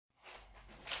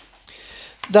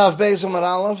Dav Beis Amar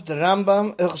Aleph, the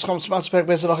Rambam, Hilchos Chametz Matzah Perek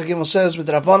Beis Halacha Gimel says, with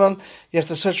the Rabbanon, you have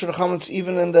to search for the chametz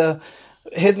even in the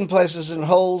hidden places and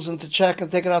holes, and to check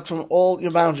and take it out from all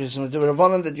your boundaries. And with the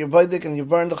Rabbanon that you baidik and you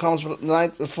burn the chametz the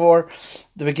night before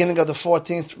the beginning of the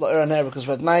 14th L'Er, because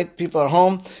at night people are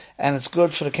home and it's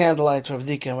good for the candlelight for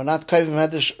Avdika. We're not kavim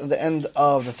medish at the end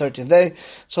of the 13th day,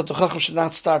 so the Chacham should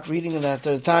not start reading in that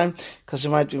third time because he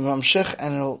might be mamshich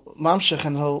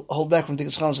and he'll hold back from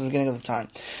Dikas Chametz in the beginning of the time.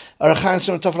 Halacha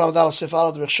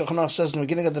says in the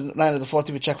beginning of the night of the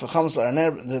 14th we check for chametz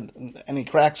L'Er, any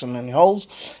cracks and any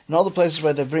holes in all the places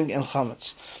where they bring in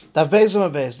chametz. The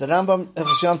Rambam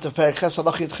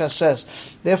says,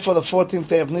 therefore the 14th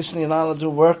day of Nisan you're not allowed to do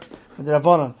work with the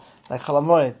Rabbanon, like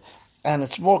Chalamoid. And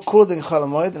it's more cool than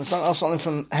Chalamoid, and it's not also only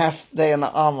from half day and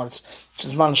onwards, which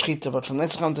is man shchita, but from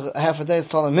next time to half a day, it's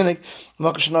called a minik.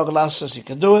 Makashanogalas says you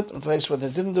can do it. In a place where they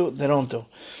didn't do it, they don't do.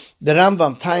 The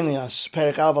Rambam, Tainias,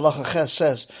 Perek Al Halacha Ches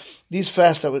says, these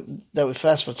fasts that we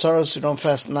fast for tzaros, you don't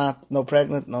fast no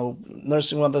pregnant, no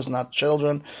nursing mothers, not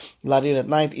children, you eat at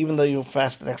night, even though you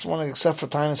fast the next morning, except for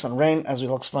Tainus and rain, as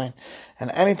we'll explain.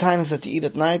 And any Tainus that you eat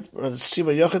at night, or the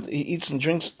Tzibur Yochid, he eats and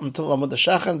drinks until Amud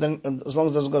Shachar, then as long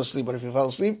as he doesn't go to sleep. But if he fell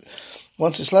asleep,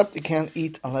 once he slept, he can't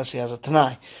eat unless he has a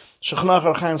Tanai. Shechnach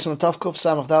Archaim Simatavkov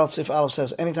Samach Dalet Sif Aleph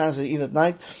says, any times that you eat at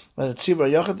night, by the Tzibur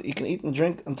Yochid, you can eat and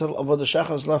drink until Amud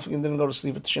Shachar is left, and didn't go to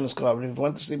sleep at the Shinas Kavah. But if he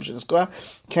went to sleep at Shinas Kavah,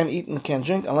 can't eat and can't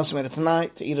drink unless he made a Tanai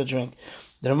to eat or drink.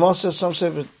 The Ramah says, some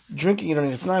say for drinking you don't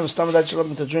need a Tanai, but stomach that you let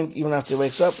him to drink even after he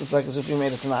wakes up, it's like as if he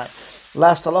made a Tanai.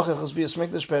 Last halacha chas be a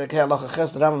smikdash perek halacha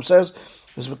ches. The Rambam says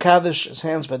he was mekadosh his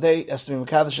hands by day, has to be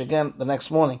mekadosh again the next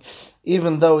morning,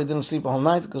 even though he didn't sleep a whole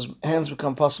night, because hands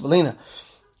become possibilina.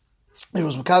 He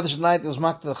was mekadosh at night. He was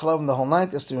makta the chalav the whole night.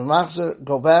 Has to be machzer,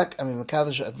 go back and be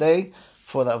mekadosh a day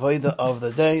for the avodah of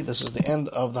the day. This is the end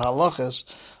of the halachas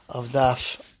of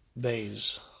Daf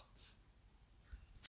Beis.